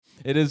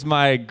It is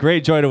my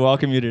great joy to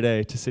welcome you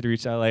today to City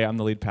Reach LA. I'm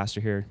the lead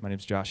pastor here. My name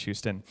is Josh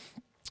Houston.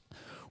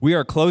 We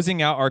are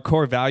closing out our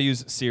core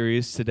values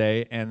series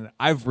today, and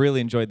I've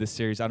really enjoyed this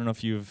series. I don't know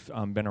if you've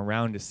been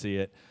around to see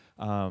it.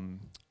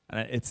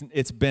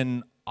 It's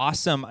been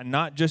awesome,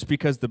 not just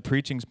because the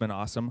preaching's been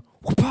awesome,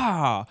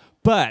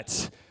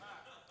 but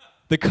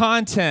the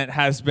content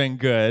has been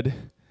good.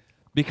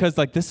 Because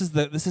this is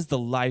the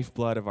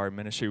lifeblood of our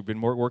ministry. We've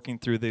been working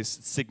through this,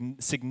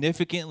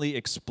 significantly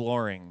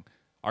exploring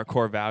our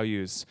core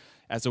values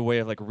as a way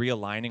of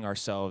realigning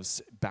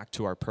ourselves back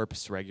to our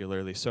purpose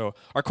regularly. So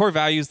our core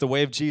values: the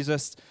way of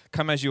Jesus,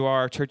 come as you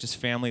are, church's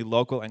family,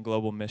 local and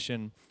global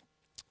mission.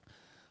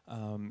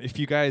 If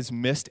you guys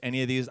missed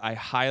any of these, I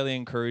highly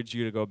encourage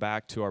you to go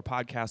back to our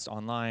podcast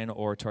online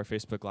or to our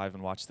Facebook Live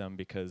and watch them,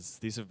 because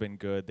these have been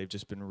good. They've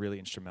just been really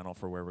instrumental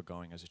for where we're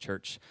going as a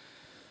church.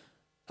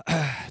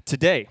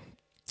 Today,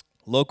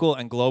 local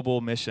and global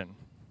mission.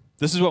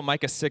 This is what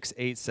Micah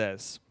 6:8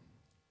 says.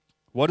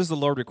 What does the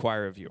Lord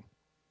require of you?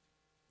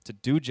 To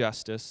do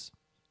justice,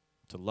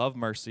 to love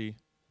mercy,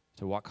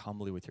 to walk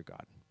humbly with your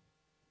God.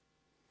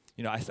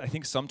 You know, I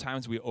think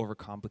sometimes we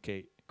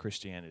overcomplicate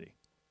Christianity.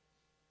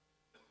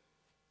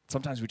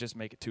 Sometimes we just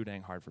make it too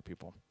dang hard for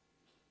people.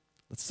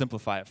 Let's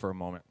simplify it for a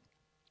moment.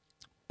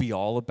 Be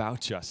all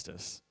about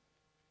justice.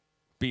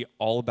 Be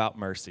all about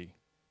mercy.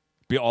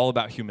 Be all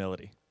about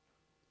humility.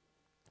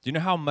 Do you know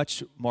how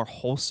much more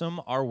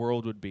wholesome our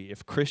world would be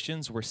if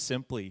Christians were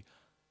simply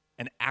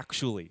and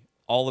actually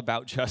all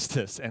about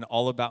justice and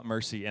all about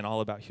mercy and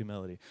all about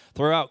humility?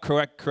 Throw out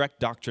correct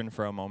doctrine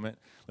for a moment.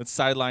 Let's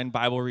sideline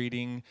Bible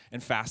reading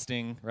and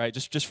fasting, right?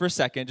 Just for a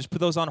second, just put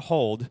those on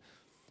hold.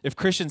 If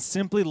Christians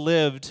simply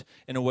lived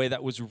in a way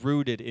that was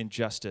rooted in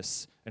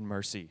justice and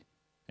mercy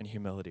and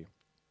humility.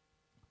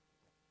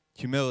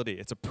 Humility,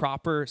 it's a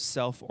proper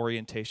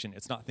self-orientation.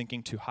 It's not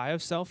thinking too high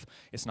of self.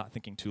 It's not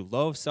thinking too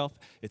low of self.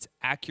 It's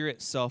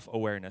accurate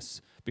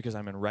self-awareness because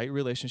I'm in right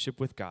relationship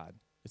with God.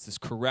 It's this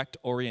correct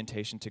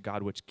orientation to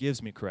God, which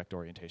gives me correct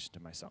orientation to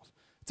myself.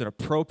 It's an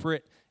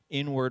appropriate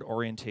inward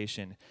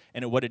orientation.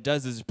 And what it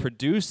does is it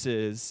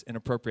produces an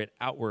appropriate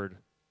outward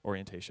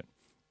orientation.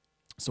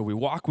 So we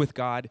walk with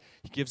God.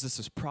 He gives us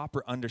this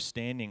proper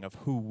understanding of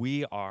who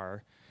we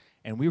are,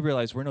 and we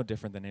realize we're no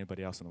different than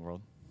anybody else in the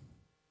world.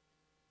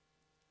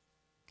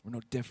 We're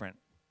no different.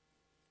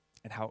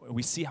 And how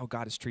we see how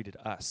God has treated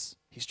us.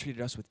 He's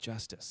treated us with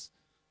justice.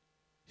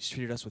 He's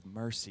treated us with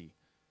mercy.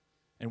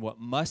 And what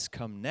must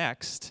come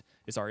next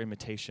is our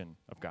imitation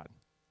of God.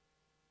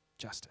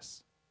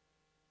 Justice.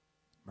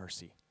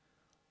 Mercy.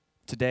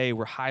 Today,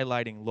 we're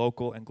highlighting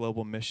local and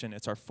global mission.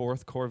 It's our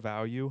fourth core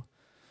value.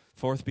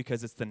 Fourth,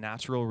 because it's the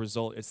natural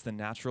result. It's the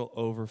natural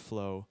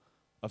overflow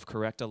of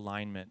correct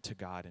alignment to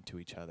God and to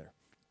each other.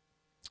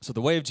 So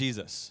the way of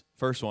Jesus,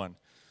 first one.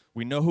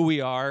 We know who we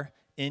are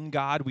in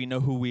God. We know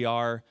who we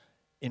are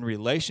in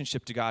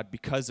relationship to God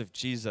because of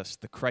Jesus,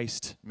 the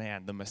Christ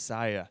man, the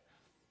Messiah.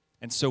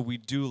 And so we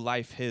do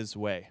life his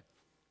way.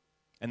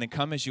 And then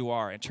come as you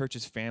are, and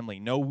church's family.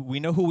 We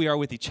know who we are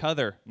with each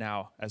other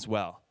now as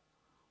well,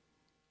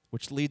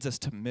 which leads us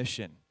to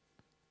mission.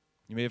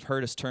 You may have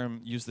heard us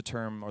use the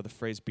term or the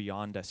phrase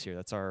beyond us here.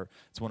 It's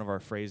one of our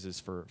phrases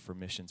for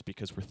missions,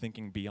 because we're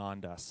thinking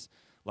beyond us.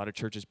 A lot of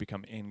churches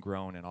become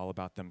ingrown and all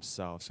about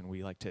themselves, and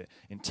we like to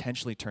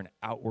intentionally turn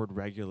outward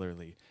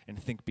regularly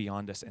and think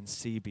beyond us and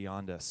see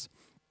beyond us.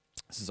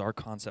 This is our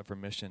concept for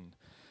mission.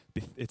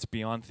 It's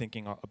beyond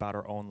thinking about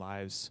our own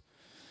lives.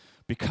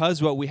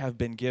 Because what we have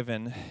been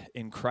given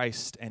in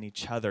Christ and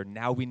each other,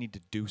 now we need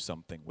to do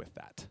something with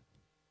that.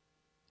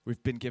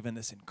 We've been given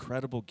this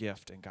incredible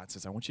gift, and God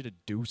says, I want you to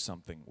do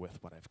something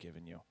with what I've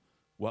given you.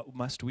 What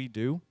must we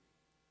do?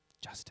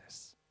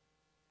 Justice.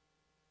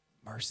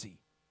 Mercy.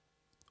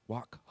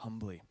 Walk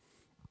humbly.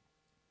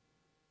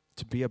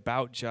 To be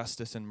about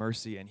justice and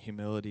mercy and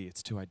humility,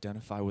 it's to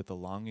identify with the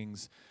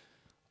longings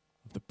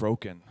of the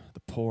broken, the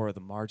poor,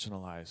 the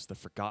marginalized, the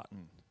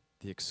forgotten,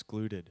 the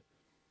excluded.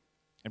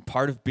 And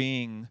part of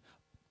being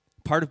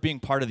part of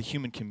the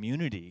human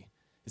community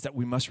is that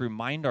we must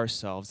remind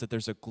ourselves that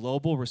there's a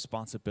global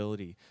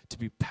responsibility to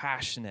be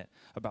passionate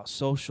about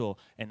social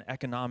and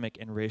economic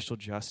and racial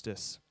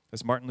justice.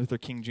 As Martin Luther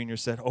King Jr.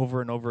 said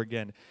over and over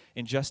again,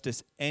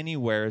 injustice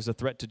anywhere is a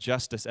threat to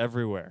justice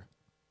everywhere.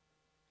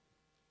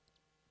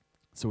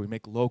 So we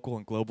make local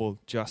and global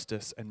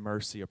justice and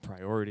mercy a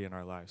priority in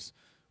our lives.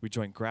 We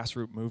join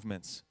grassroots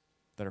movements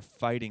that are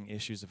fighting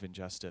issues of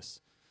injustice,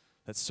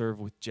 that serve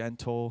with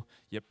gentle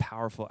yet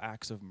powerful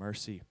acts of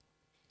mercy.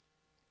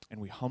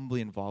 And we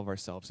humbly involve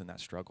ourselves in that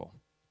struggle.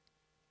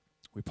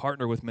 We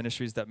partner with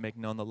ministries that make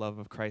known the love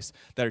of Christ,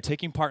 that are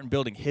taking part in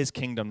building his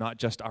kingdom, not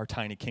just our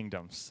tiny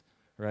kingdoms,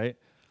 right?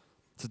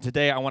 So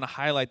today I want to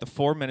highlight the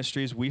 4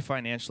 ministries we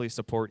financially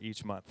support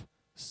each month.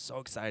 So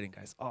exciting,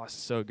 guys. Oh,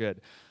 so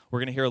good. We're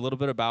going to hear a little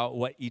bit about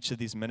what each of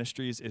these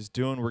ministries is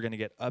doing. We're going to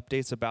get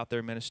updates about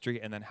their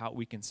ministry and then how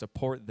we can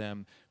support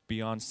them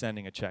beyond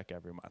sending a check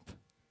every month.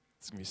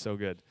 It's going to be so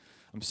good.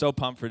 I'm so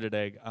pumped for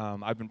today.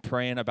 I've been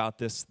praying about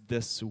this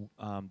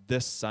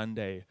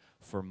Sunday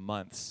for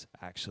months,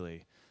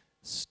 actually.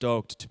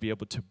 stoked to be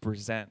able to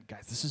present,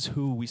 guys, this is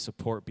who we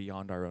support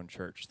beyond our own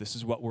church. This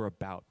is what we're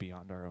about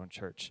beyond our own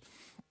church.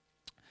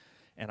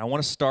 And I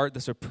want to start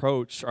this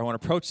approach, or I want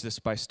to approach this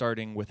by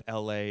starting with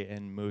LA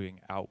and moving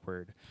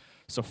outward.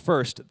 So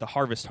first, the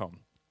Harvest Home.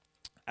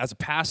 As a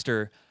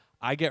pastor,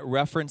 I get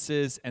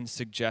references and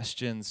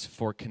suggestions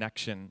for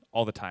connection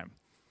all the time.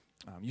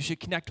 You should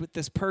connect with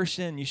this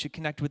person, you should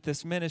connect with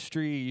this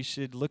ministry, you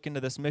should look into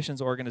this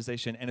missions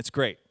organization, and it's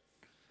great.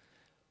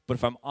 But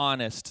if I'm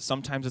honest,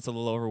 sometimes it's a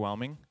little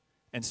overwhelming,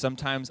 and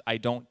sometimes I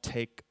don't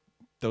take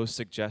those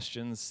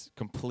suggestions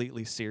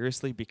completely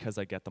seriously because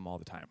I get them all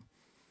the time.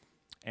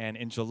 And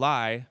in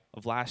July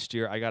of last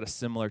year, I got a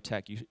similar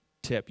tip.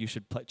 You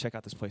should check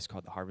out this place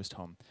called the Harvest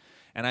Home.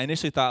 And I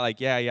initially thought, like,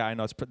 yeah, I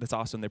know, that's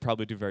awesome. They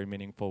probably do very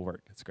meaningful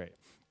work. It's great.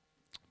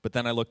 But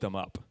then I looked them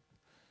up,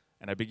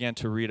 and I began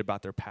to read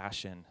about their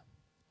passion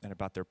and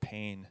about their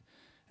pain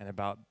and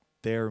about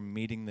their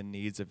meeting the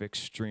needs of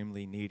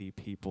extremely needy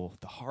people.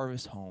 The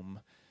Harvest Home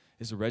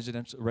is a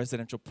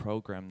residential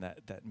program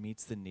that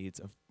meets the needs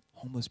of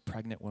homeless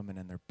pregnant women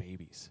and their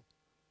babies.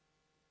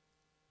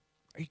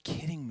 Are you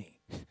kidding me?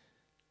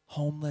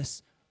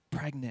 Homeless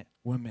pregnant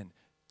women.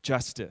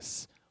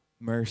 Justice,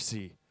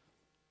 mercy.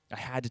 I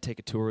had to take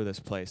a tour of this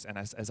place, and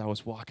as I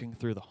was walking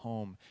through the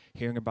home,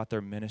 hearing about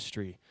their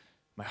ministry,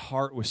 my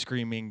heart was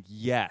screaming,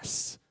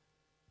 yes,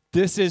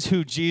 this is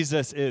who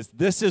Jesus is.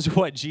 This is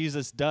what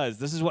Jesus does.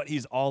 This is what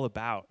he's all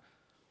about.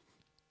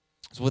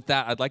 So with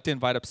that, I'd like to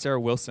invite up Sarah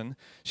Wilson.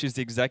 She's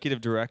the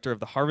executive director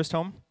of the Harvest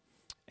Home,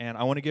 and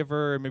I want to give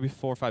her maybe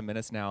 4 or 5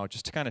 minutes now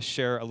just to kind of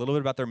share a little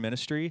bit about their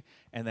ministry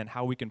and then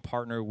how we can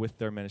partner with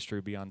their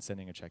ministry beyond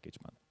sending a check each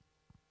month.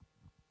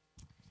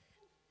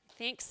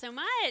 Thanks so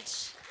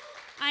much.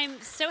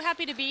 I'm so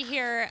happy to be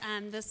here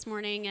this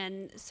morning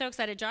and so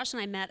excited. Josh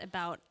and I met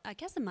about, I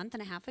guess, a month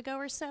and a half ago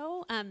or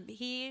so.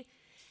 He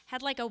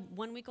had like a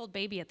 1-week-old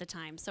baby at the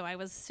time, so I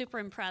was super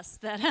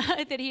impressed that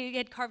that he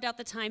had carved out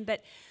the time,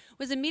 but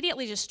was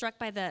immediately just struck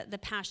by the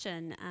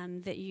passion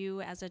that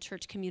you as a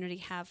church community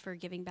have for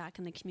giving back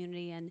in the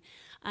community. And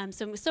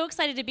so I'm so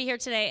excited to be here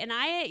today. And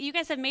you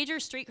guys have major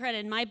street cred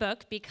in my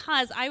book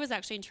because I was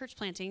actually in church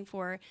planting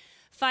for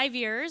 5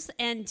 years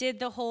and did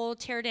the whole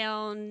tear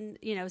down,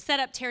 set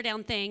up, tear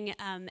down thing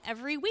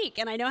every week.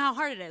 And I know how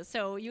hard it is.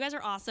 So you guys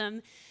are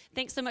awesome.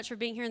 Thanks so much for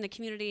being here in the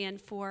community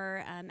and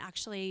for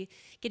actually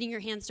getting your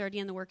hands dirty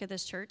in the work of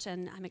this church.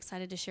 And I'm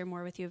excited to share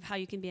more with you of how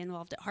you can be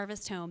involved at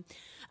Harvest Home.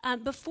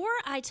 Before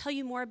I tell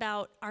you more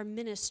about our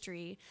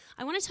ministry,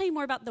 I want to tell you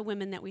more about the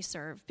women that we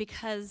serve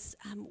because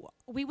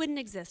we wouldn't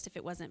exist if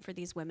it wasn't for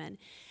these women.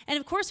 And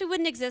of course, we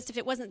wouldn't exist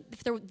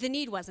if the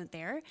need wasn't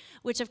there,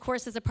 which of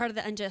course is a part of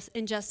the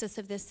injustice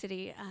of this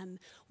city.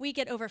 We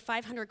get over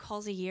 500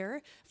 calls a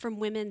year from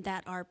women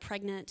that are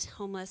pregnant,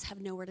 homeless,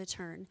 have nowhere to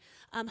turn.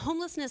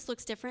 Homelessness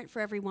looks different for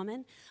every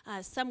woman.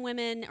 Some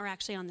women are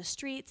actually on the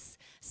streets.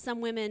 Some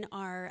women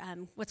are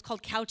what's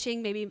called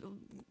couching, maybe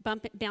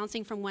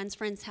bouncing from one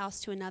friend's house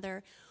to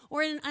another,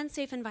 or in an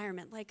unsafe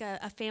environment, like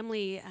a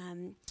family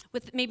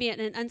with maybe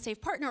an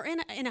unsafe partner, or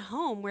in a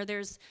home where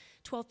there's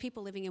 12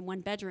 people living in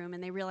one bedroom,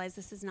 and they realize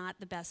this is not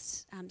the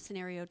best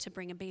scenario to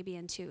bring a baby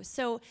into.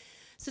 So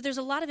there's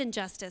a lot of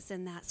injustice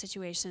in that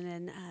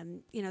situation,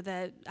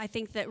 and I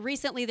think that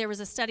recently there was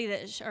a study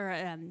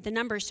the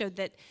numbers showed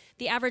that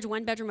the average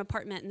one-bedroom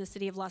apartment in the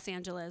city of Los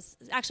Angeles,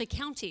 actually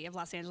county of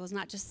Los Angeles,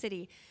 not just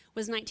city,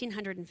 was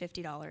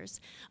 $1,950.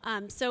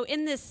 So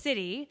in this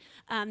city,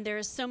 there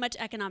is so much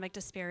economic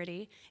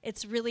disparity.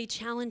 It's really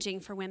challenging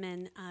for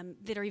women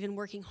that are even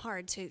working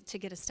hard to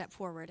get a step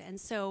forward, and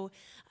so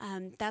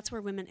that's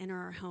where women enter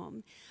our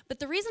home. But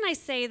the reason I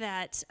say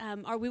that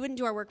we wouldn't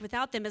do our work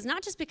without them is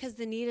not just because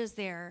the need is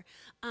there,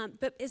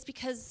 but is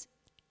because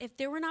if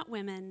there were not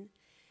women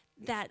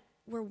that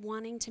were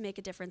wanting to make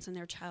a difference in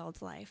their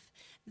child's life,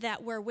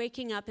 that were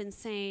waking up and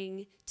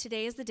saying,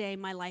 today is the day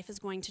my life is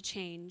going to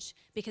change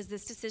because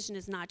this decision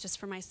is not just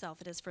for myself,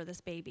 it is for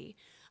this baby.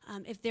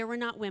 If there were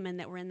not women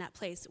that were in that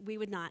place, we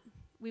would not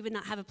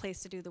have a place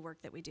to do the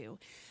work that we do.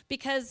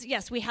 Because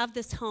yes, we have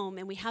this home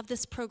and we have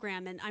this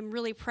program, and I'm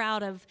really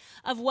proud of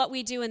what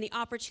we do and the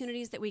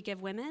opportunities that we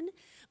give women.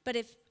 But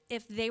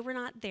if they were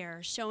not there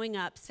showing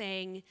up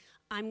saying,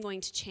 I'm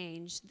going to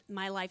change,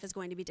 my life is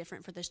going to be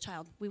different for this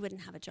child, we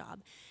wouldn't have a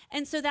job.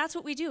 And so that's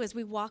what we do, is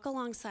we walk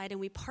alongside and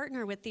we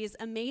partner with these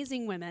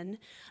amazing women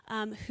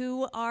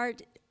who are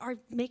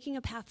making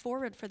a path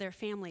forward for their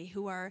family,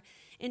 who are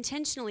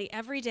intentionally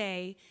every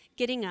day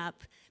getting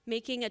up,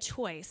 making a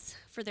choice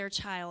for their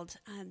child.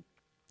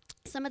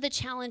 Some of the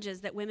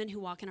challenges that women who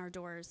walk in our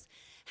doors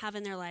have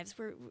in their lives.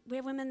 We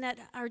have women that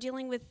are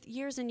dealing with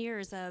years and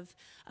years of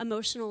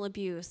emotional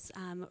abuse,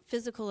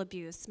 physical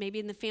abuse, maybe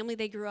in the family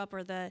they grew up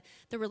or the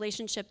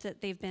relationship that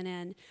they've been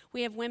in.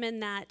 We have women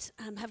that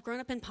have grown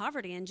up in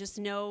poverty and just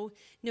know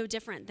no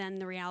different than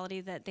the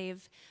reality that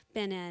they've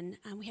been in.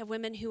 We have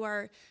women who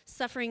are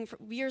suffering for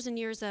years and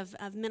years of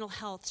mental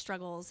health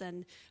struggles,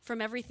 and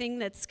from everything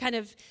that's kind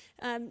of,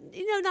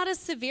 not as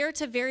severe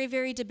to very,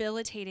 very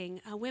debilitating.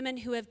 Women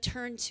who have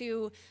turned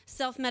to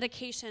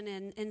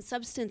self-medication and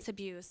substance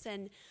abuse.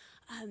 And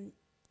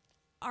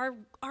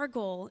our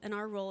goal and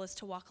our role is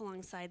to walk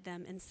alongside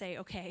them and say,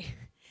 okay,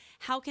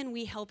 how can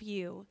we help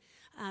you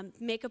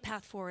make a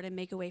path forward and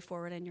make a way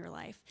forward in your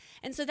life?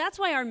 And so that's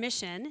why our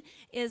mission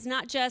is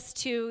not just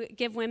to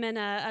give women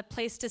a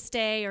place to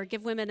stay or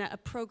give women a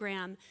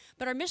program,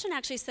 but our mission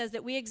actually says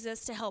that we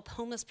exist to help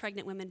homeless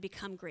pregnant women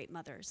become great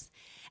mothers.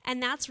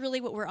 And that's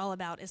really what we're all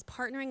about, is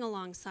partnering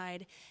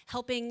alongside,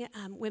 helping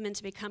women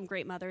to become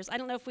great mothers. I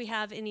don't know if we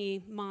have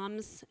any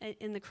moms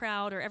in the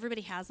crowd, or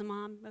everybody has a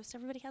mom. Most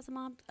everybody has a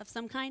mom of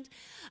some kind.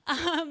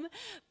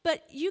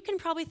 But you can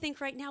probably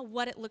think right now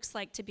what it looks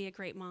like to be a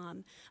great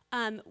mom.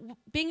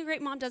 Being a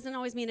great mom doesn't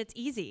always mean it's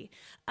easy.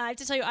 I have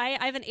to tell you,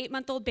 I have an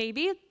 8-month-old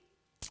baby.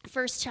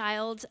 First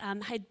child.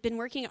 I'd been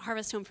working at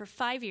Harvest Home for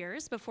 5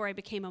 years before I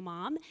became a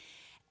mom.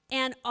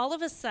 And all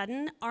of a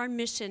sudden, our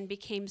mission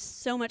became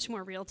so much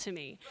more real to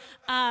me.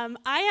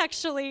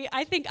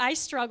 I think I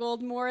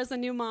struggled more as a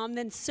new mom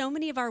than so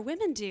many of our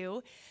women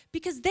do,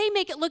 because they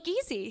make it look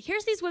easy.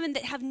 Here's these women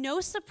that have no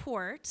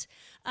support.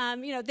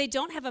 They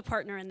don't have a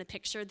partner in the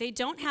picture. They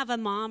don't have a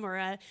mom or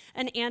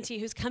an auntie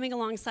who's coming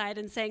alongside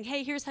and saying,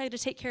 hey, here's how to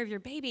take care of your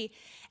baby.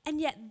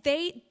 And yet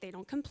they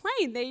don't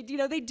complain. They do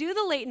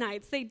the late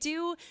nights.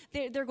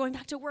 They're going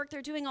back to work.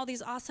 They're doing all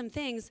these awesome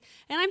things.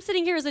 And I'm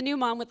sitting here as a new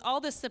mom with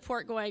all this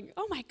support going,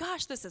 oh my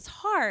gosh, this is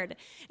hard.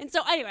 And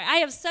so anyway, I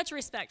have such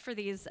respect for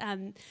these,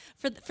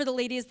 for the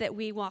ladies that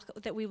we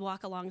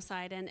walk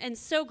alongside, and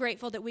so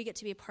grateful that we get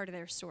to be a part of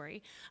their story.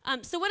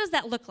 So what does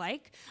that look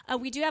like?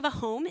 We do have a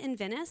home in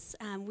Venice.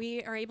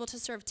 We are able to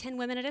serve 10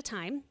 women at a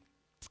time.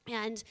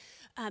 And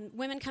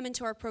women come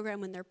into our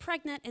program when they're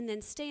pregnant and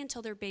then stay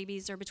until their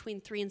babies are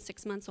between 3 and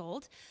 6 months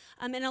old.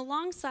 And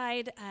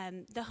alongside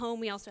the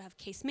home, we also have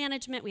case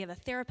management. We have a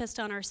therapist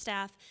on our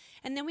staff.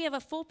 And then we have a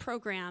full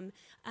program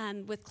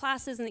with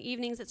classes in the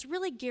evenings that's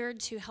really geared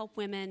to help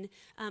women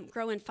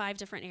grow in 5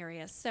 different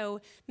areas.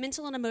 So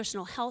mental and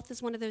emotional health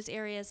is one of those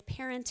areas,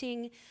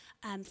 parenting,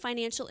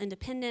 financial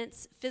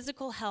independence,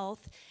 physical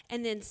health,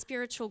 and then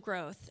spiritual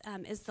growth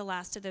is the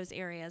last of those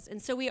areas.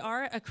 And so we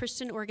are a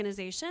Christian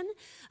organization.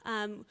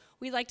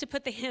 We like to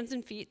put the hands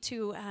and feet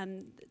to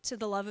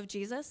the love of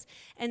Jesus.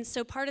 And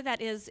so part of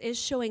that is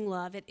showing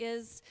love. It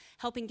is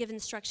helping give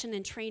instruction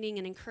and training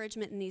and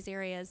encouragement in these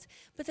areas,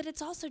 but that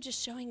it's also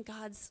just showing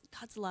God's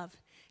love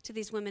to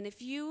these women.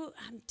 If you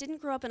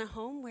didn't grow up in a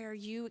home where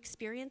you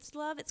experienced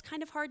love, it's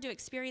kind of hard to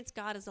experience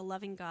God as a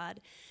loving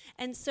God.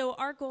 And so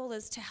our goal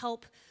is to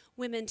help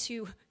women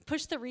to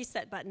push the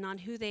reset button on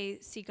who they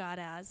see God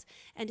as,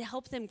 and to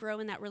help them grow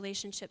in that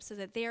relationship so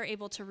that they are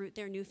able to root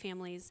their new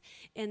families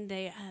in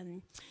the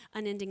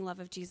unending love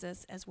of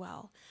Jesus as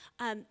well.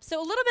 So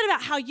a little bit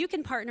about how you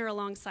can partner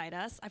alongside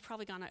us. Have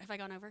I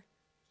gone over?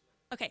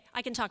 Okay,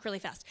 I can talk really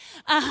fast.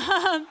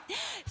 A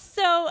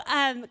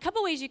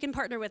couple ways you can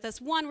partner with us.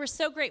 One, we're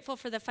so grateful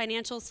for the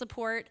financial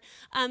support,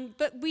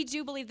 but we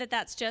do believe that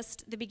that's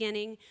just the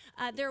beginning.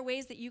 There are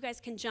ways that you guys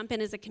can jump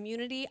in as a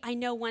community. I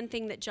know one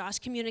thing that Josh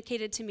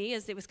communicated to me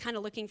is it was kind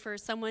of looking for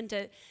someone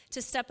to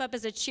step up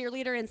as a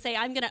cheerleader and say,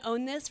 I'm going to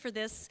own this for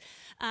this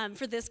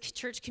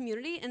church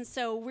community. And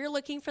so we're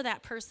looking for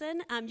that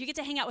person. You get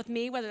to hang out with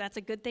me, whether that's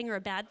a good thing or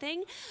a bad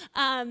thing.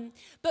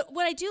 But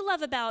what I do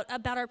love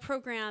about our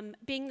program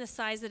being the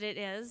size that it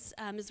is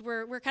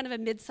we're kind of a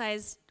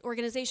mid-sized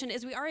organization,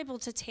 is we are able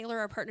to tailor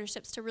our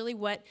partnerships to really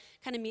what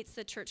kind of meets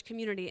the church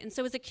community. And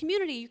so as a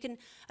community, you can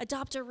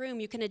adopt a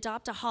room, you can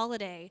adopt a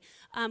holiday.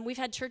 We've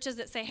had churches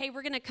that say, hey,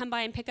 we're going to come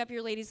by and pick up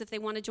your ladies if they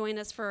want to join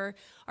us for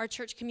our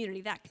church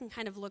community. That can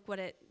kind of look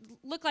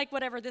like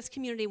whatever this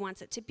community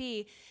wants it to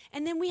be.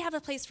 And then we have a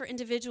place for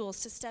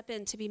individuals to step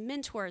in, to be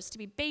mentors, to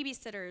be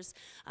babysitters,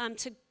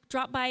 to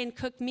drop by and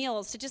cook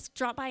meals, to just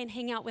drop by and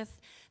hang out with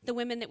the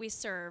women that we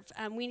serve.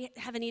 We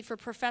have a need for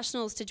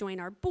professionals to join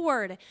our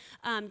board,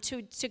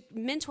 to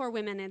mentor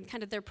women in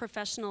kind of their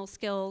professional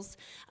skills,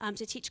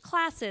 to teach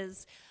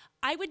classes.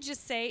 I would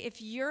just say, if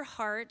your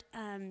heart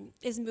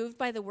is moved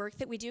by the work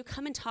that we do,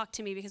 come and talk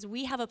to me, because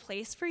we have a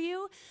place for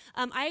you.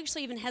 I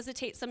actually even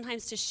hesitate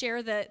sometimes to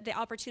share the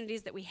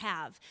opportunities that we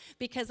have,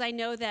 because I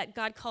know that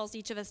God calls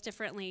each of us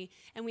differently,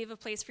 and we have a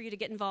place for you to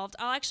get involved.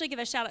 I'll actually give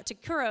a shout out to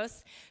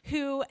Kuros,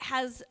 who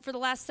has, for the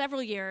last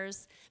several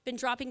years, been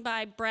dropping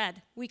by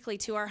bread weekly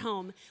to our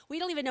home. We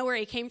don't even know where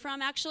he came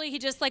from, actually. He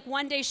just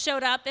one day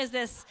showed up as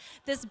this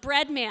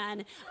bread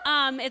man.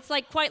 It's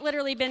quite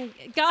literally been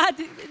God,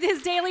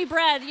 his daily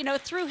bread,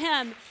 through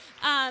him.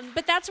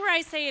 But that's where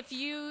I say,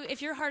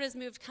 if your heart is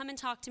moved, come and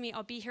talk to me.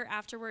 I'll be here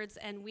afterwards,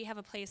 and we have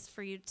a place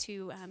for you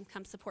to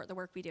come support the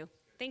work we do.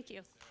 Thank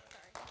you.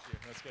 Thank you.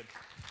 That's good.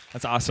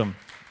 That's awesome.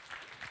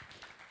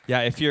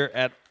 Yeah, if you're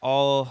at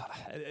all,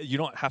 you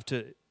don't have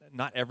to,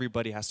 not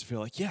everybody has to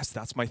feel like, yes,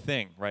 that's my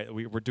thing, right?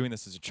 We're doing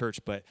this as a church,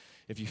 but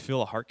if you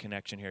feel a heart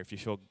connection here, if you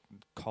feel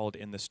called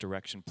in this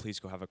direction, please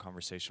go have a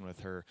conversation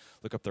with her.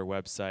 Look up their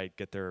website,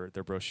 get their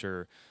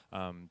brochure.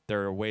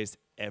 There are ways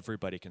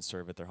everybody can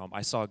serve at their home.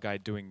 I saw a guy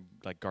doing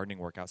gardening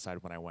work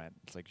outside when I went.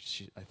 It's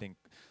I think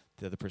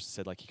the other person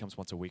said he comes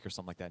once a week or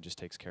something like that and just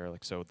takes care of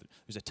so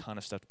there's a ton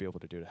of stuff to be able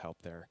to do to help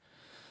there.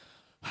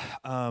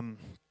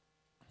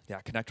 Yeah,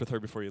 connect with her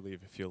before you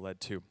leave if you're led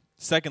to.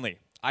 Secondly,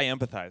 I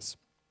empathize.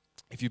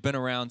 If you've been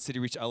around City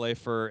Reach LA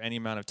for any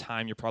amount of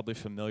time, you're probably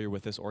familiar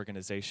with this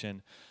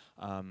organization.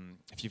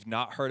 If you've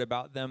not heard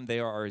about them, they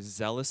are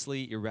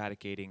zealously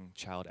eradicating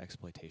child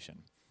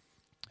exploitation.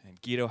 And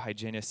Guido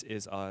Hyginus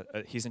is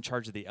he's in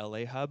charge of the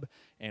LA hub,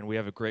 and we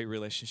have a great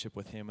relationship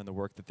with him and the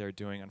work that they're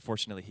doing.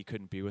 Unfortunately, he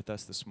couldn't be with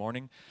us this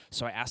morning,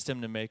 so I asked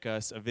him to make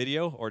us a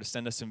video or to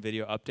send us some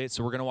video updates.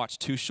 So we're going to watch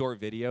 2 short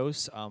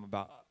videos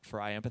for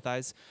I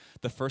Empathize.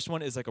 The first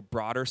one is like a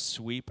broader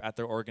sweep at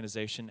their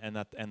organization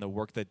and the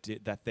work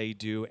that they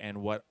do, and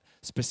what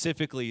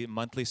specifically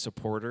monthly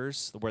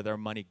supporters, where their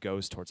money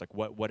goes towards, like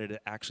what it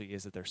actually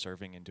is that they're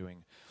serving and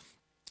doing.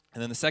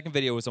 And then the second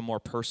video was a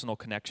more personal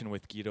connection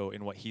with Guido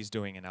in what he's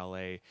doing in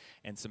LA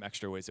and some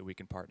extra ways that we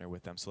can partner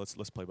with them. So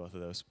let's play both of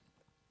those.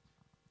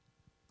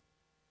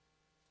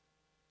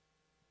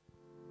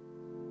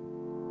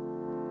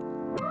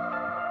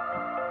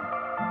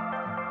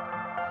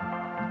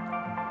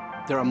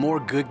 There are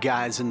more good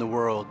guys in the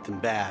world than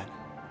bad.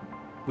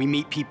 We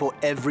meet people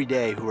every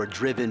day who are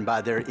driven by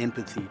their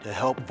empathy to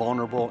help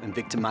vulnerable and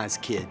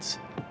victimized kids.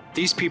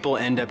 These people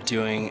end up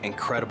doing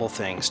incredible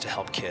things to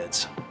help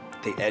kids.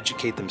 They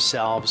educate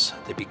themselves,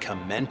 they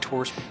become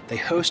mentors, they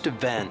host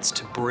events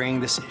to bring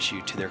this issue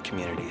to their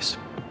communities.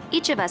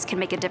 Each of us can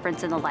make a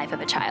difference in the life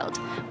of a child.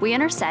 We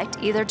intersect,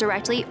 either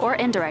directly or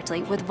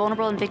indirectly, with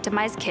vulnerable and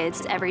victimized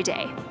kids every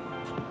day.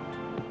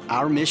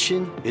 Our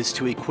mission is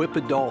to equip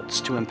adults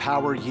to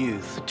empower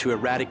youth to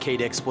eradicate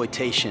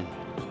exploitation.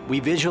 We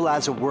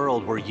visualize a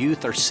world where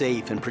youth are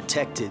safe and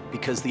protected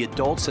because the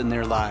adults in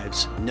their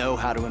lives know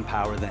how to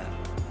empower them.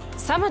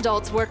 Some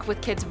adults work with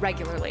kids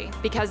regularly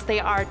because they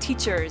are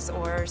teachers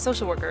or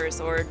social workers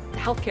or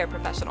healthcare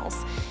professionals.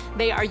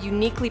 They are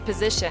uniquely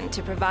positioned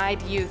to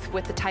provide youth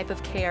with the type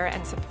of care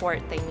and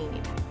support they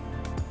need.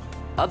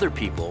 Other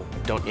people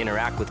don't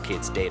interact with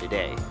kids day to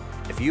day.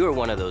 If you are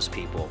one of those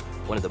people,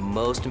 one of the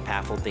most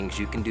impactful things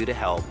you can do to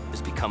help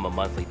is become a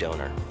monthly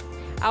donor.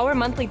 Our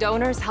monthly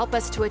donors help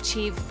us to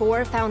achieve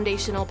 4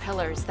 foundational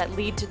pillars that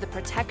lead to the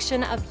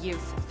protection of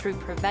youth through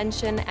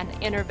prevention and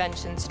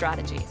intervention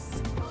strategies.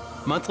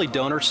 Monthly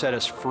donors set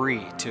us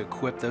free to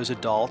equip those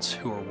adults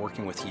who are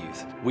working with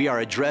youth. We are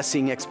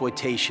addressing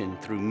exploitation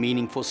through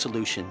meaningful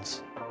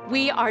solutions.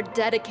 We are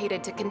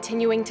dedicated to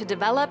continuing to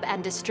develop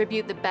and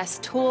distribute the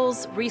best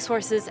tools,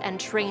 resources, and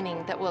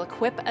training that will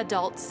equip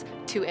adults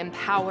to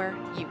empower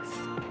youth.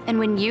 And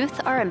when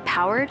youth are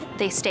empowered,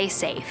 they stay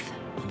safe.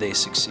 They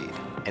succeed.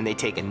 And they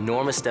take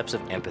enormous steps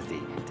of empathy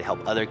to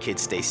help other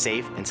kids stay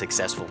safe and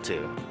successful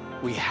too.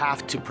 We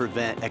have to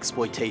prevent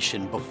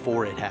exploitation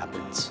before it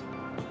happens.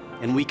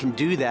 And we can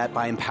do that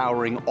by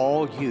empowering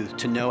all youth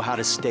to know how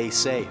to stay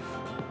safe.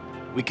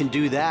 We can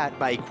do that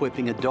by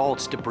equipping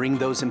adults to bring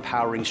those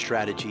empowering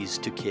strategies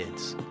to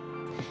kids.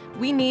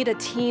 We need a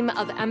team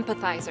of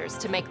empathizers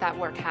to make that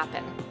work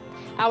happen.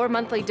 Our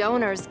monthly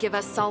donors give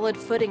us solid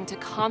footing to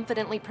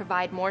confidently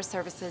provide more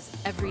services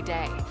every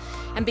day.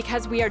 And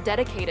because we are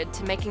dedicated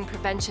to making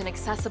prevention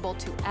accessible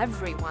to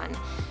everyone,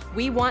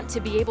 we want to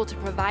be able to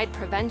provide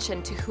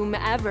prevention to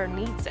whomever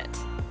needs it.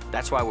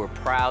 That's why we're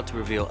proud to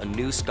reveal a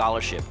new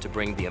scholarship to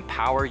bring the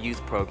Empower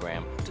Youth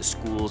program to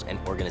schools and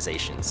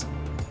organizations.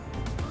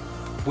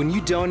 When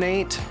you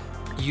donate,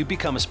 you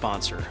become a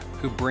sponsor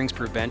who brings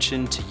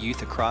prevention to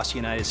youth across the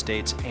United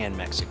States and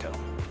Mexico.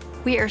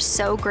 We are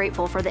so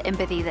grateful for the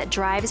empathy that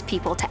drives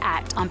people to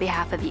act on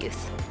behalf of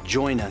youth.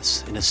 Join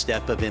us in a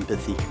step of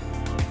empathy.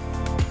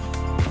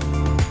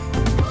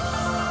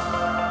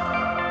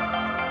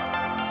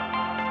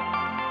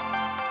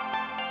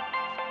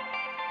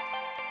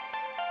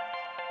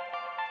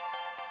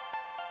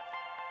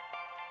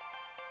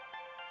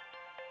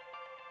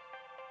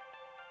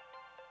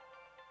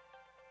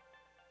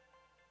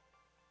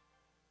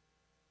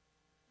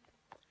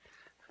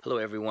 Hello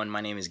everyone,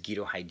 my name is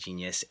Guido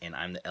Hyginus and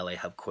I'm the LA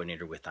Hub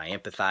Coordinator with I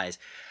Empathize.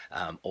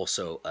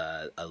 Also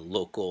a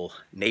local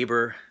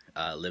neighbor.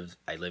 I live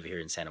here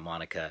in Santa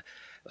Monica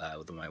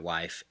with my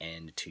wife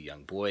and 2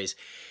 young boys.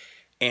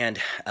 And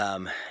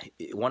I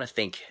want to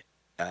thank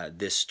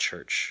this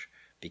church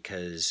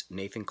because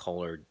Nathan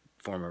Collard,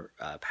 former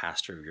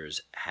pastor of yours,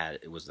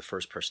 was the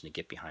first person to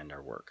get behind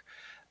our work.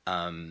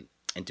 And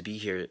to be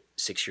here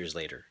 6 years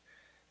later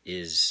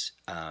is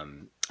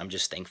I'm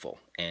just thankful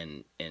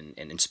and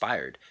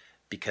inspired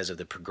because of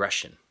the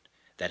progression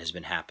that has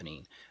been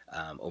happening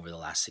over the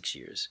last 6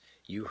 years.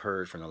 You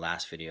heard from the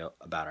last video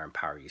about our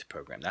Empower Youth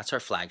program. That's our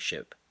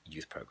flagship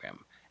youth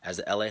program. As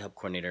the LA Hub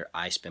Coordinator,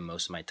 I spend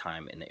most of my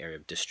time in the area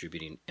of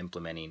distributing,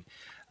 implementing,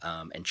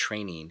 and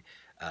training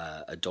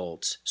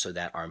adults so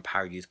that our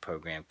Empower Youth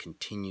program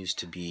continues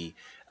to be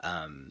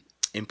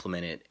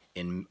implemented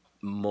in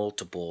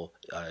multiple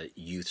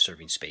youth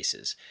serving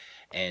spaces.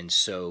 And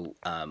so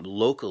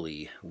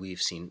locally,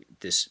 we've seen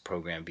this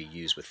program be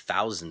used with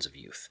thousands of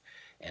youth,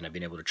 and I've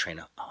been able to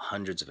train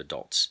hundreds of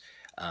adults.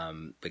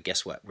 But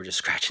guess what? We're just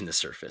scratching the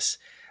surface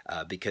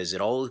because it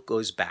all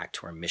goes back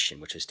to our mission,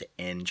 which is to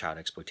end child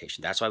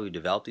exploitation. That's why we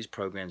develop these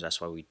programs.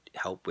 That's why we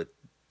help with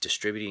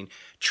distributing,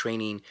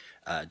 training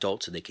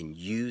adults so they can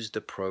use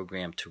the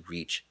program to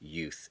reach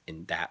youth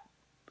in that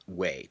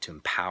way to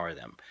empower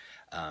them.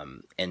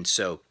 And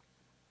so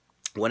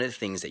one of the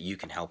things that you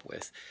can help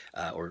with,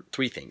 or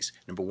three things.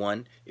 Number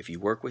one, if you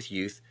work with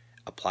youth,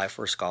 apply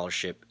for a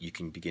scholarship. You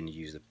can begin to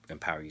use the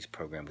Empower Youth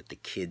program with the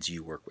kids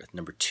you work with.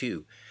 Number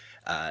two,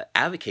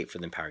 advocate for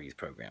the Empower Youth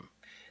program.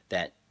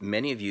 That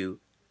many of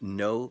you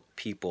know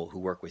people who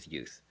work with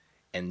youth,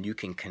 and you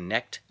can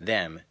connect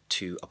them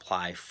to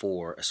apply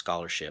for a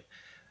scholarship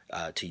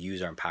to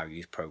use our Empower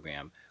Youth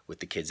program with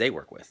the kids they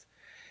work with.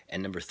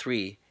 And number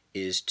three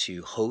is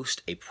to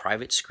host a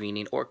private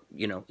screening, or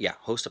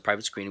host a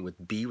private screening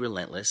with Be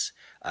Relentless,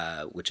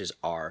 which is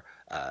our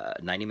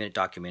 90-minute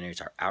documentary. It's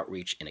our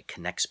outreach, and it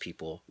connects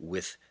people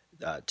with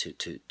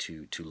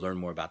to learn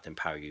more about the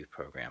Empower Youth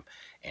program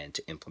and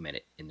to implement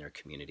it in their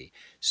community.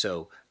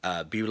 So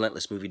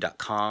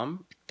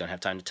BeRelentlessMovie.com. Don't have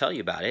time to tell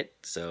you about it,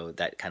 so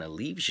that kind of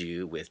leaves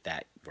you with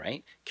that,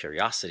 right,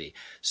 curiosity.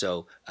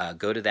 So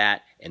go to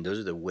that, and those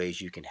are the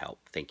ways you can help.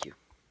 Thank you.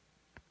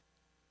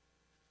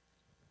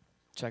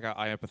 Check out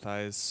I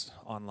Empathize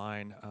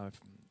online.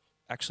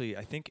 Actually,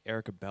 I think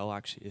Erica Bell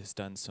actually has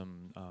done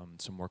some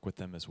work with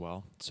them as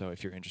well. So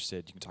if you're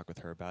interested, you can talk with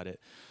her about it.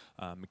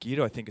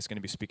 Guido, I think, is going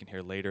to be speaking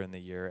here later in the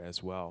year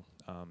as well,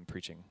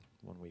 preaching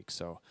 1 week.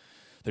 So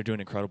they're doing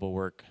incredible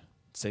work,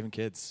 saving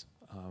kids.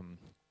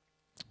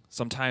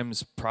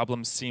 Sometimes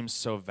problems seem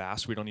so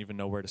vast we don't even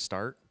know where to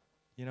start,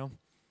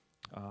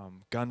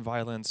 Gun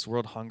violence,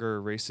 world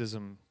hunger,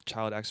 racism,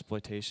 child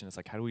exploitation. It's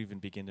like, how do we even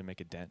begin to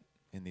make a dent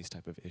in these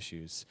type of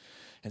issues?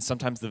 And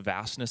sometimes the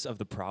vastness of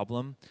the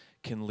problem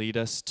can lead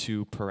us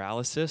to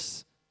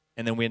paralysis,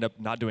 and then we end up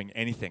not doing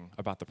anything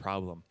about the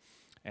problem.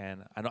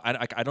 And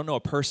I don't know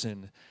a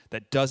person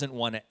that doesn't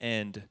want to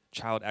end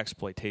child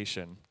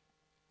exploitation,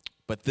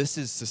 but this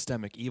is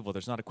systemic evil.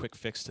 There's not a quick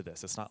fix to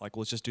this. It's not like,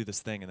 let's just do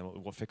this thing and then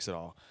we'll fix it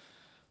all.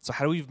 So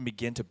how do we even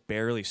begin to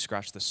barely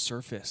scratch the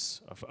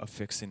surface of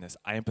fixing this?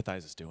 I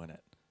Empathize is doing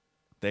it.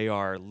 They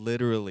are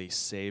literally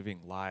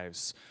saving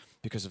lives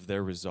because of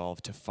their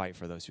resolve to fight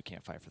for those who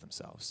can't fight for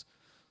themselves.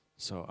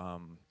 So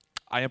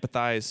I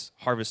Empathize,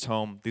 Harvest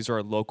Home, these are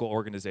our local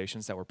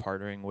organizations that we're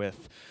partnering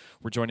with.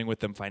 We're joining with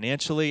them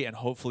financially and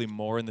hopefully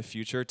more in the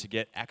future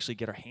to actually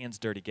get our hands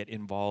dirty, get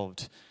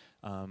involved,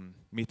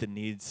 meet the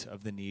needs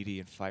of the needy,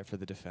 and fight for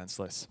the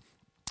defenseless.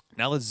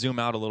 Now let's zoom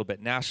out a little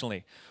bit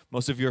nationally.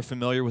 Most of you are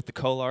familiar with the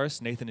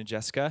Kolars, Nathan and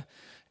Jessica,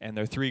 and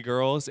their 3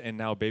 girls and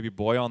now a baby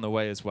boy on the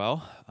way as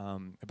well.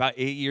 About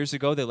 8 years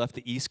ago, they left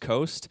the East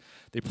Coast.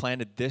 They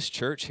planted this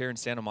church here in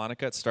Santa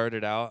Monica. It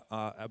started out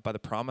by the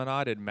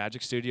Promenade at a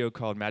magic studio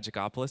called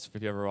Magicopolis,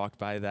 if you ever walked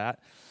by that.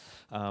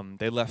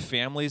 They left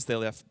families. They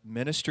left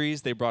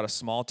ministries. They brought a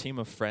small team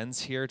of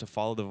friends here to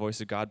follow the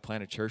voice of God,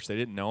 plant a church. They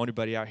didn't know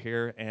anybody out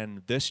here,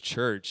 and this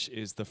church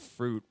is the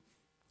fruit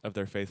of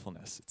their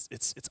faithfulness.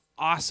 It's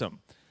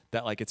awesome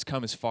that it's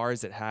come as far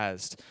as it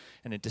has.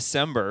 And in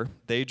December,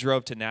 they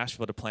drove to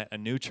Nashville to plant a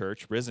new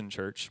church, Risen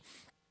Church,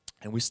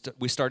 and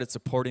we started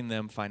supporting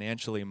them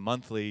financially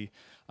monthly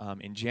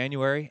in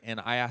January. And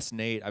I asked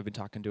Nate, I've been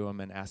talking to him,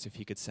 and asked if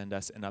he could send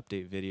us an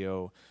update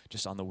video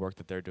just on the work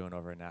that they're doing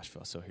over in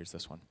Nashville. So here's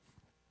this one.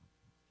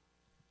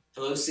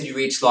 Hello, City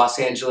Reach Los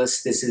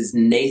Angeles. This is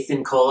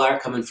Nathan Kolar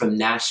coming from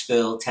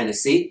Nashville,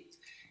 Tennessee.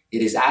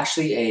 It is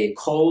actually a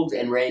cold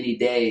and rainy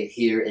day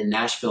here in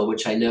Nashville,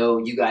 which I know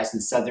you guys in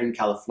Southern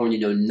California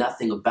know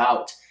nothing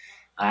about.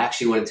 I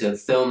actually wanted to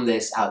film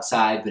this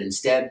outside, but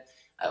instead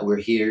we're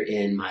here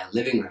in my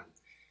living room.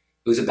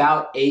 It was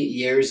about 8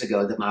 years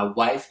ago that my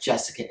wife,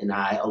 Jessica, and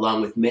I, along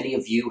with many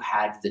of you,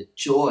 had the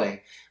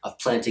joy of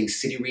planting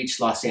City Reach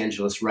Los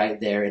Angeles right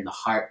there in the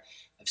heart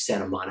of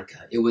Santa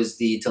Monica. It was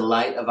the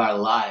delight of our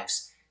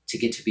lives to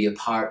get to be a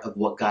part of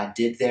what God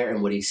did there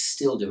and what he's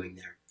still doing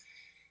there.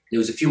 It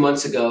was a few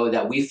months ago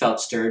that we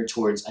felt stirred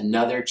towards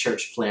another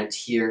church plant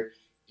here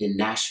in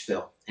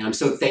Nashville. And I'm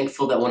so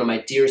thankful that one of my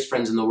dearest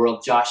friends in the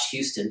world, Josh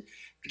Houston,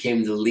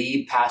 became the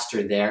lead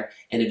pastor there.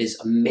 And it is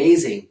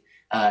amazing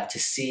to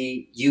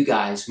see you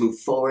guys move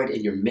forward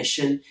in your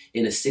mission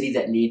in a city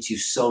that needs you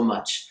so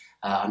much.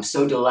 I'm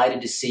so delighted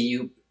to see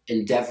you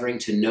endeavoring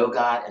to know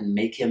God and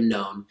make him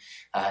known,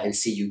 and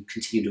see you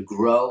continue to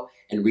grow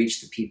and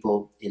reach the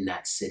people in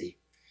that city.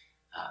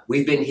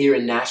 We've been here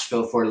in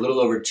Nashville for a little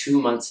over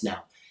 2 months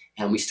now.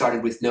 And we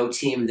started with no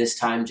team this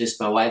time, just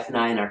my wife and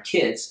I and our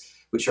kids,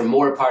 which are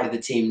more a part of the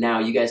team now.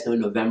 You guys know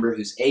November,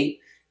 who's 8,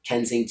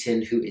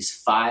 Kensington, who is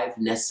 5,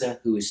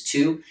 Nessa, who is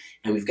 2,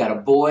 and we've got a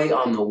boy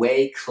on the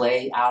way,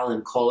 Clay,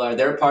 Alan, Kolar.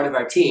 They're a part of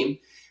our team.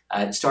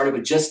 It started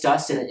with just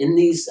us, and in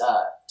these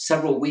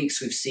several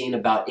weeks, we've seen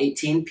about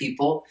 18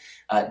 people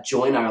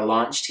join our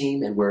launch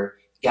team, and we're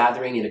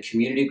gathering in a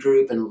community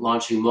group and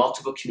launching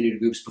multiple community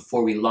groups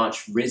before we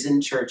launch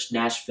Risen Church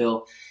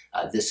Nashville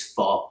this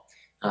fall.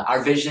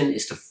 Our vision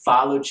is to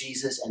follow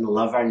Jesus and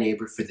love our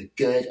neighbor for the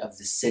good of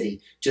the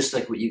city, just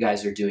like what you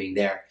guys are doing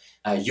there.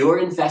 Your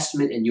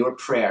investment and your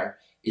prayer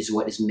is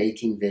what is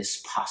making this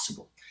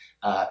possible.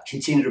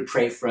 Continue to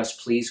pray for us,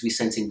 please. We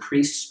sense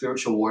increased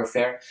spiritual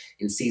warfare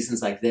in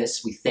seasons like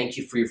this. We thank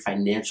you for your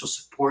financial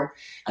support.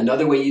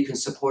 Another way you can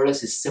support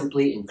us is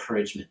simply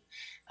encouragement.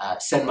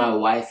 send my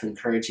wife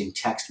encouraging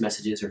text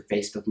messages or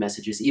Facebook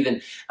messages.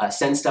 Even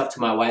send stuff to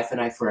my wife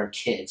and I for our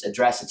kids.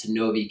 Address it to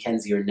Novi,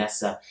 Kenzie, or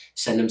Nessa.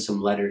 Send them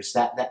some letters.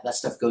 That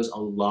stuff goes a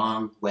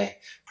long way,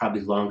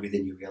 probably longer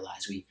than you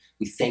realize.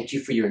 We thank you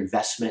for your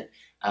investment.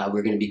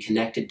 We're going to be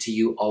connected to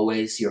you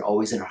always. You're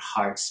always in our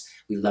hearts.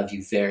 We love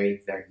you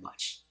very, very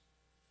much.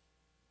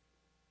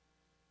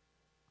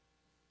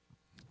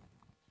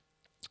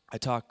 I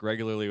talk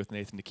regularly with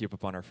Nathan to keep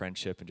up on our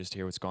friendship and just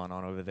hear what's going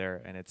on over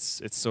there. And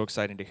it's so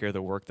exciting to hear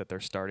the work that they're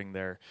starting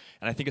there.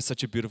 And I think it's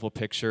such a beautiful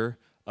picture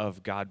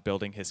of God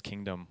building his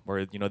kingdom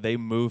where, they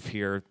move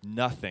here,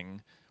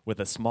 nothing, with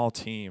a small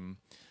team.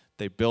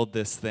 They build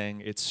this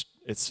thing. It's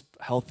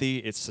healthy,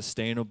 it's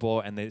sustainable,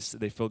 and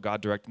they feel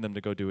God directing them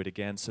to go do it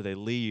again. So they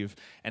leave.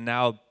 And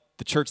now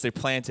the church they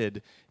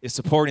planted is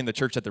supporting the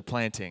church that they're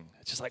planting.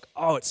 It's just like,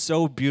 oh, it's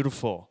so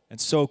beautiful and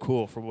so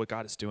cool for what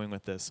God is doing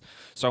with this.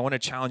 So I want to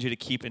challenge you to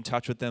keep in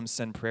touch with them,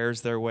 send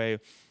prayers their way,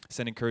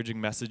 send encouraging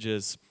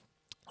messages.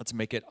 Let's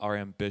make it our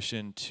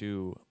ambition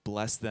to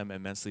bless them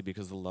immensely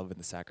because of the love and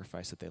the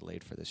sacrifice that they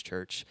laid for this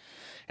church.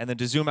 And then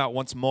to zoom out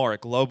once more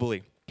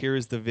globally, here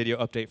is the video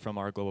update from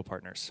our global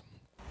partners.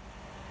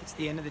 It's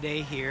the end of the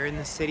day here in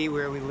the city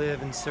where we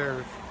live and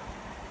serve.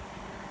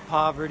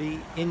 Poverty,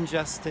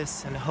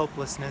 injustice, and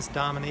hopelessness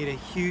dominate a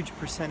huge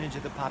percentage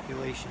of the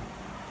population.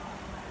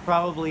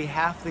 Probably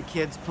half the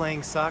kids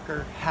playing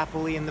soccer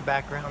happily in the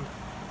background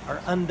are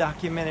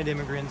undocumented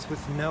immigrants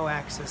with no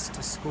access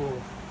to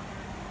school.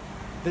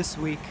 This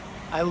week,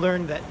 I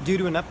learned that due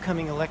to an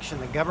upcoming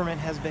election, the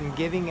government has been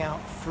giving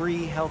out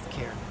free health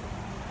care.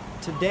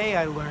 Today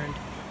I learned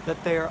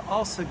that they are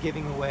also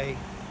giving away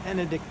an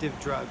addictive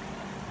drug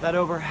that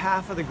over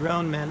half of the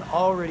grown men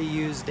already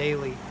use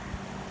daily.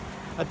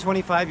 A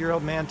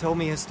 25-year-old man told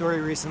me his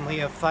story recently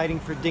of fighting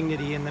for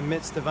dignity in the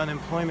midst of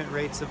unemployment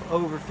rates of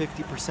over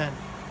 50%.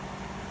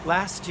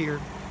 Last year,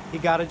 he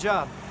got a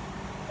job,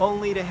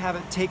 only to have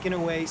it taken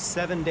away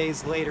 7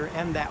 days later,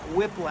 and that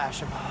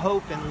whiplash of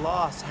hope and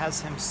loss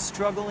has him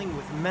struggling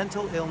with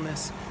mental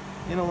illness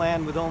in a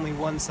land with only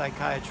one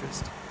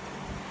psychiatrist.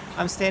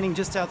 I'm standing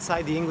just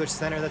outside the English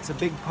Center. That's a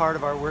big part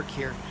of our work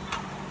here.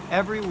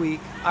 Every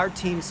week, our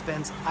team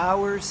spends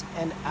hours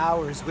and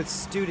hours with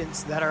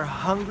students that are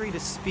hungry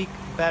to speak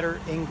better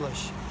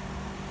English.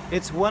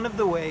 It's one of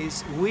the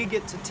ways we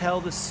get to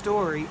tell the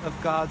story of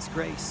God's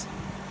grace,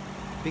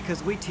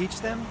 because we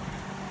teach them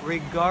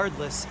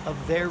regardless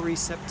of their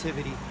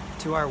receptivity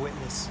to our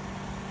witness.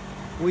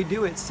 We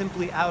do it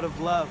simply out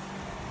of love,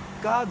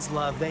 God's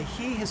love that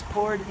He has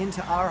poured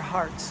into our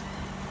hearts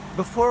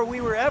before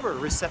we were ever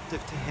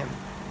receptive to Him.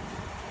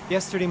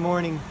 Yesterday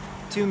morning,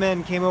 2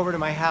 men came over to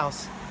my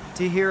house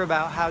to hear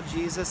about how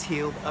Jesus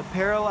healed a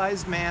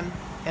paralyzed man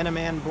and a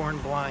man born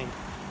blind,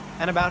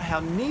 and about how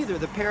neither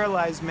the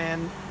paralyzed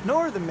man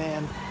nor the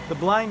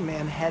blind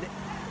man, had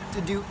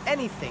to do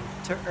anything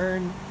to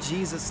earn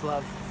Jesus'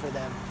 love for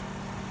them.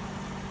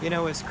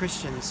 As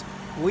Christians,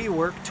 we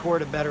work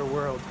toward a better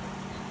world,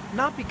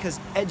 not because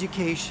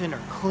education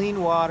or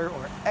clean water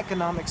or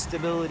economic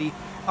stability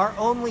are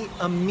only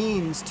a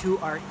means to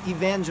our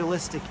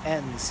evangelistic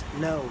ends.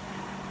 No,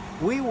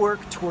 we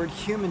work toward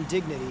human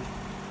dignity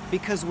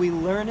because we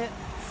learn it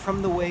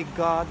from the way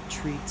God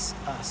treats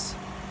us.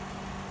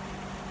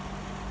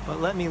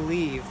 But let me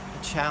leave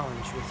a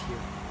challenge with you.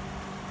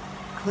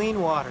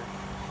 Clean water,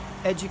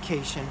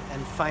 education,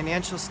 and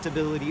financial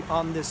stability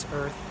on this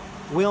earth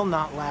will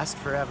not last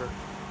forever.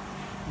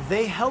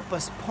 They help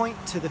us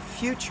point to the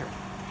future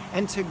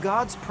and to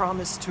God's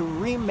promise to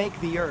remake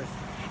the earth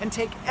and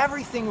take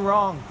everything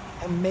wrong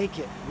and make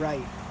it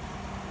right.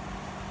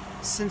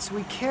 Since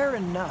we care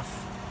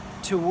enough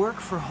to work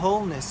for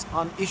wholeness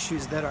on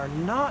issues that are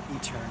not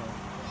eternal,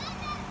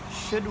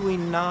 should we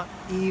not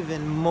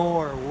even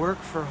more work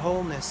for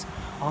wholeness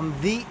on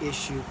the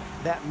issue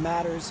that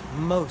matters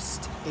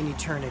most in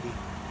eternity?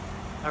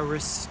 A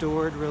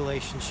restored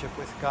relationship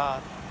with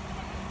God.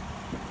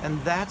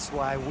 And that's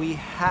why we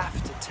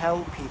have to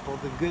tell people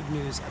the good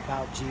news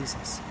about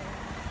Jesus.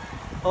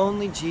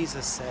 Only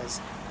Jesus says,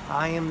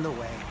 I am the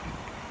way,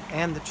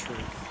 and the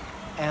truth,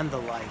 and the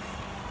life.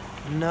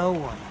 No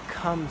one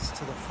comes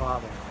to the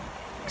Father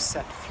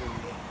except through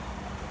me.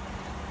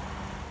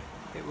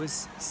 It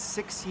was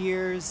 6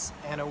 years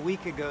and a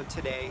week ago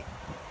today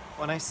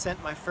when I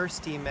sent my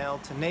first email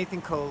to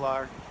Nathan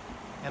Kolar,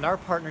 and our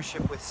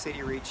partnership with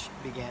City Reach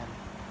began.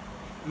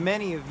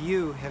 Many of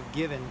you have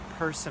given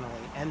personally,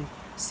 and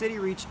City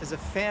Reach as a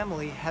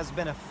family has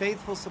been a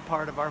faithful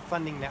support of our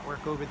funding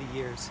network over the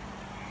years.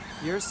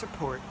 Your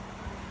support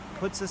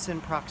puts us in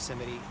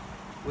proximity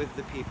with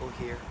the people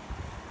here.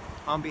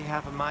 On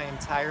behalf of my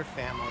entire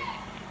family,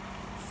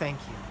 thank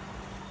you.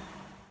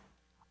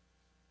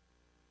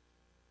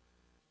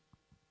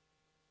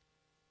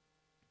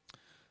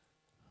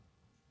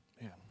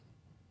 Man,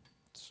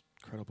 it's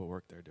incredible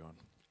work they're doing.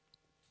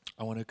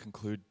 I want to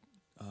conclude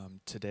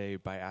today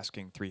by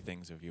asking 3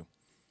 things of you.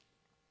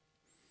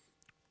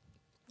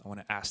 I want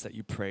to ask that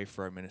you pray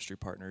for our ministry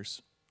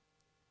partners.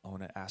 I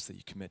want to ask that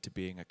you commit to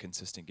being a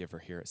consistent giver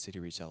here at City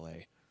Reach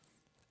LA.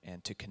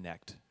 and to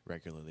connect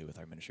regularly with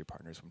our ministry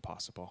partners when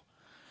possible.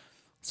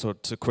 So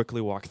to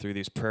quickly walk through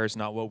these, prayer is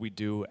not what we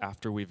do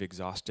after we've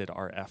exhausted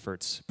our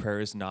efforts. Prayer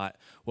is not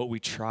what we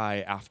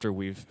try after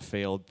we've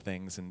failed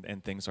things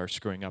and things are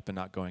screwing up and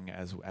not going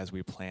as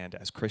we planned.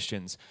 As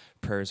Christians,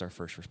 prayer is our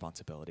first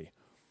responsibility.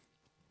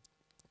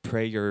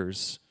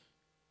 Prayers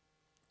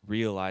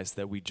realize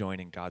that we join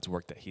in God's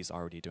work that he's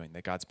already doing,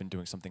 that God's been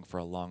doing something for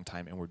a long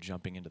time, and we're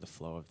jumping into the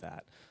flow of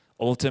that.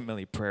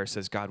 Ultimately, prayer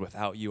says, God,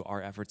 without you,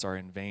 our efforts are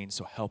in vain,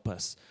 so help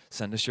us.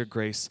 Send us your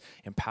grace.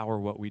 Empower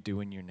what we do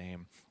in your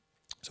name.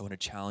 So I want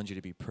to challenge you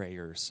to be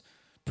prayers.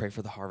 Pray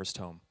for the Harvest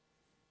Home.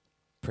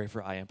 Pray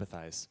for I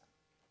Empathize.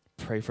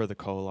 Pray for the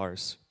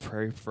Kolars.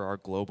 Pray for our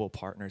global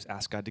partners.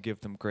 Ask God to give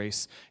them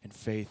grace and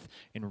faith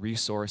and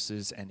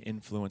resources and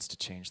influence to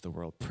change the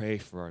world. Pray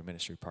for our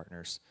ministry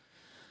partners.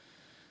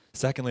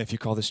 Secondly, if you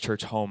call this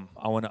church home,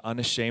 I want to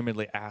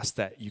unashamedly ask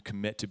that you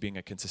commit to being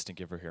a consistent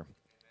giver here.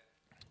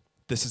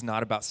 This is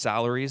not about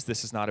salaries.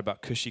 This is not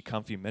about cushy,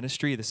 comfy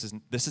ministry. This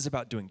is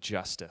about doing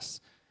justice.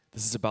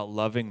 This is about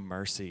loving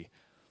mercy.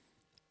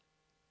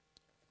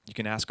 You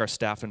can ask our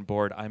staff and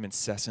board. I'm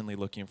incessantly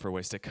looking for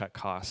ways to cut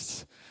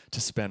costs, to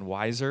spend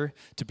wiser,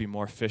 to be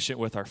more efficient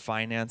with our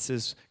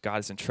finances God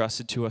has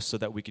entrusted to us so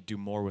that we could do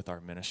more with our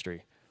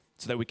ministry,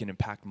 so that we can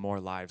impact more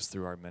lives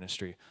through our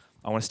ministry.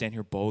 I want to stand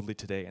here boldly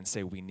today and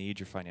say we need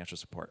your financial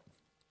support.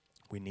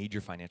 We need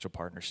your financial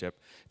partnership.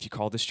 If you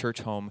call this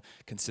church home,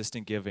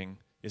 consistent giving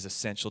is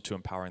essential to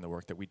empowering the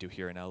work that we do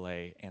here in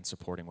LA and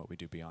supporting what we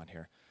do beyond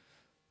here.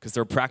 Because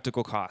there are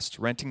practical costs.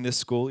 Renting this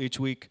school each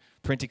week,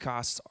 printing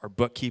costs, our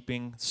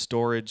bookkeeping,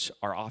 storage,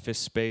 our office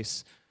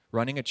space.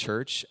 Running a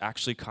church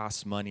actually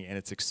costs money and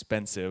it's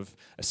expensive,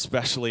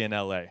 especially in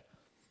LA.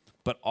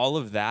 But all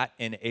of that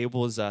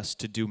enables us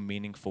to do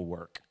meaningful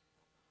work.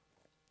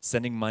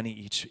 Sending money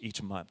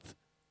each month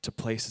to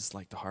places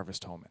like the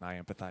Harvest Home and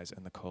I Empathize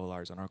and the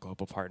Kolars and our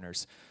global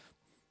partners.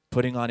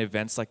 Putting on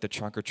events like the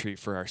Trunk or Treat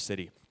for our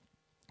city.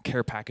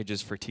 Care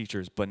packages for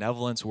teachers,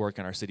 benevolence work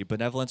in our city,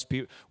 benevolence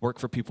work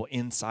for people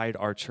inside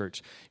our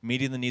church,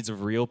 meeting the needs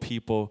of real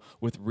people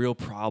with real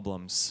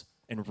problems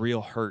and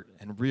real hurt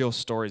and real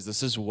stories.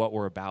 This is what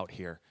we're about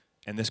here,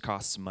 and this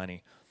costs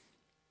money.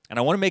 And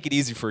I want to make it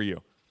easy for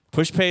you.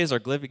 PushPay is our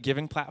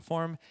giving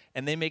platform,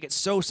 and they make it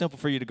so simple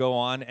for you to go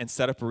on and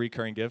set up a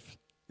recurring gift.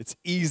 It's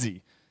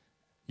easy.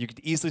 You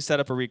could easily set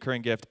up a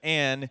recurring gift,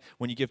 and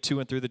when you give to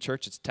and through the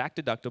church, it's tax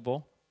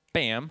deductible.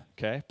 Bam,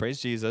 okay,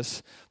 praise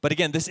Jesus. But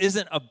again, this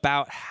isn't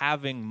about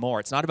having more.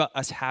 It's not about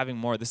us having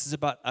more. This is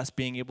about us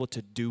being able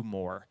to do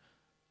more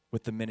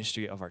with the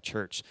ministry of our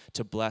church,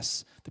 to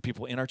bless the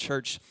people in our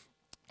church,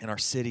 in our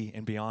city,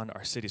 and beyond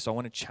our city. So I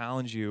want to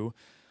challenge you,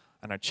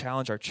 and I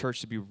challenge our church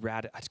to be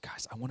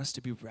guys, I want us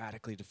to be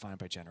radically defined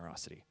by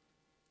generosity.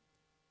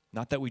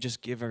 Not that we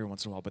just give every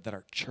once in a while, but that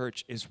our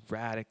church is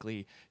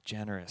radically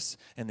generous.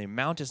 And the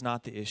amount is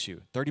not the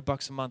issue.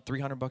 $30 a month,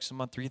 $300 a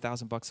month,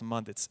 $3,000 a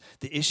month.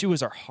 The issue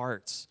is our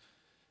hearts.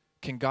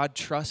 Can God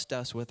trust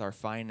us with our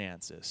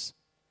finances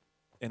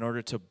in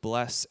order to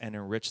bless and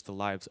enrich the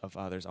lives of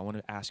others? I want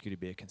to ask you to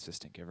be a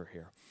consistent giver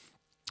here.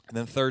 And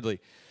then thirdly,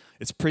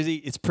 it's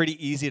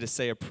pretty easy to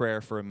say a prayer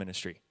for a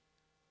ministry.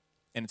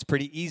 And it's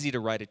pretty easy to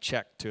write a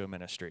check to a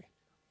ministry.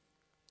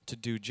 To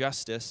do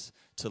justice,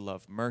 to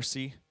love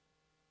mercy,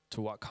 to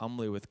walk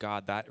humbly with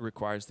God, that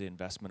requires the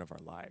investment of our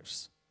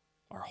lives,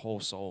 our whole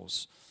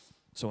souls.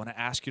 So I want to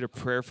ask you to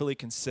prayerfully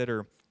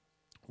consider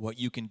what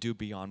you can do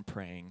beyond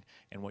praying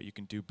and what you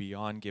can do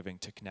beyond giving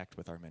to connect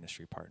with our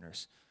ministry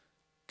partners.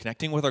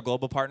 Connecting with our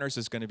global partners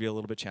is going to be a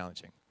little bit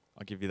challenging.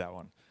 I'll give you that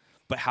one.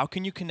 But how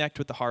can you connect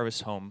with the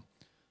Harvest Home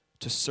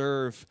to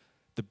serve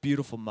the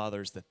beautiful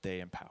mothers that they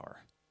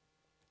empower?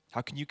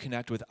 How can you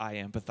connect with I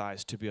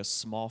Empathize to be a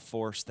small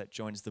force that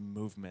joins the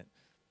movement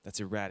that's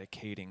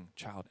eradicating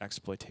child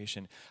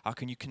exploitation? How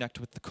can you connect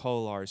with the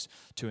Kolars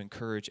to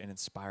encourage and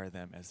inspire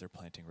them as they're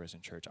planting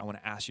Risen Church? I want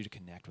to ask you to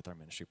connect with our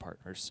ministry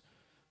partners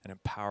and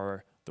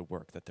empower the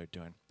work that they're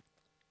doing.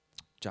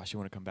 Josh, you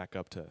want to come back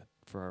up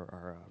for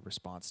our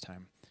response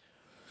time?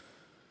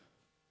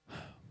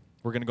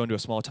 We're going to go into a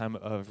small time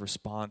of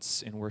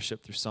response in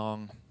worship through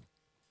song.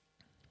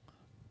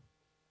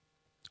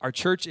 Our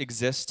church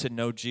exists to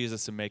know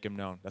Jesus and make him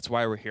known. That's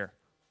why we're here.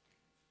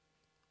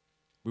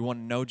 We want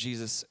to know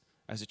Jesus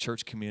as a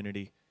church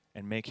community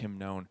and make him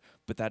known,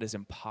 but that is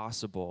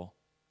impossible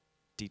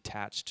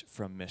detached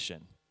from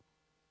mission.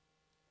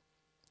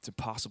 It's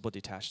impossible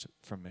detached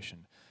from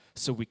mission.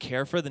 So we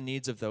care for the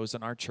needs of those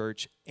in our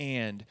church,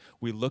 and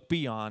we look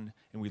beyond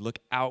and we look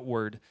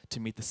outward to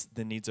meet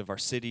the needs of our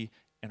city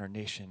and our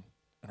nation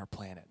and our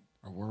planet,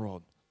 our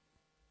world.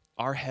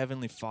 Our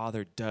Heavenly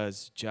Father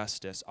does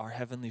justice. Our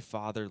Heavenly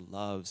Father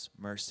loves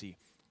mercy.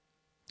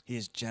 He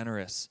is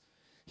generous.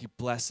 He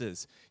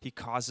blesses. He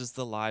causes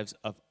the lives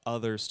of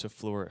others to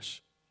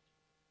flourish.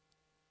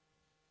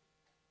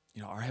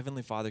 You know, our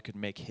Heavenly Father could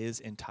make his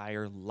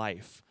entire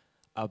life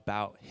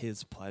about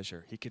his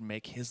pleasure. He could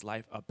make his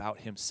life about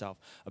himself,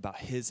 about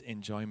his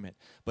enjoyment.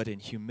 But in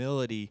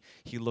humility,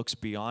 he looks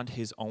beyond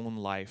his own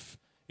life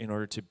in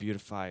order to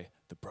beautify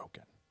the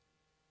broken.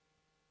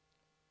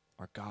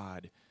 Our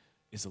God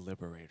is a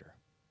liberator,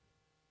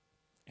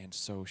 and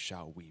so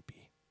shall we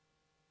be.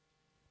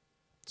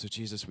 So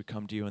Jesus, we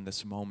come to you in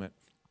this moment,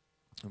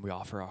 and we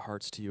offer our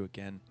hearts to you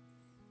again.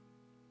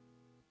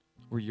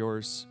 We're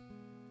yours,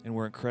 and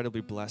we're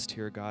incredibly blessed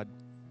here, God.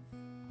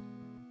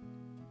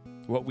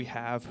 What we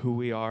have, who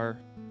we are,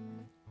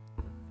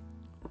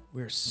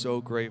 we're so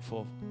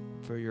grateful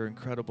for your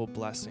incredible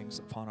blessings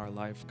upon our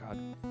life, God.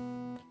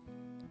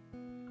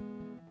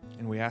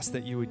 And we ask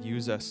that you would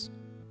use us,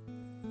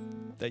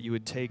 that you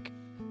would take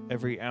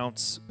every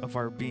ounce of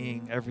our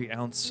being, every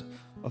ounce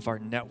of our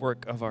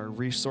network, of our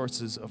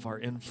resources, of our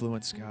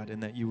influence, God,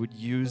 and that you would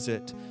use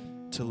it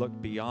to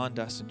look beyond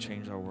us and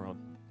change our world.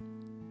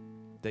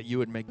 That you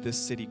would make this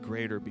city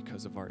greater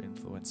because of our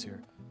influence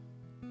here.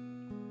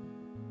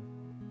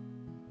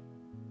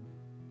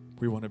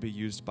 We want to be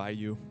used by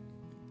you.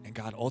 And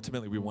God,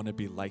 ultimately, we want to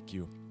be like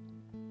you.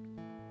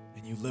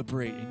 And you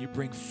liberate, and you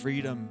bring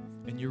freedom,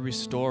 and you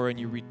restore, and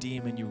you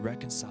redeem, and you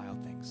reconcile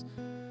things.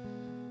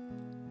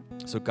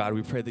 So God,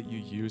 we pray that you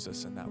use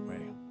us in that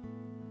way.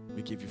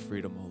 We give you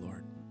freedom, O Lord.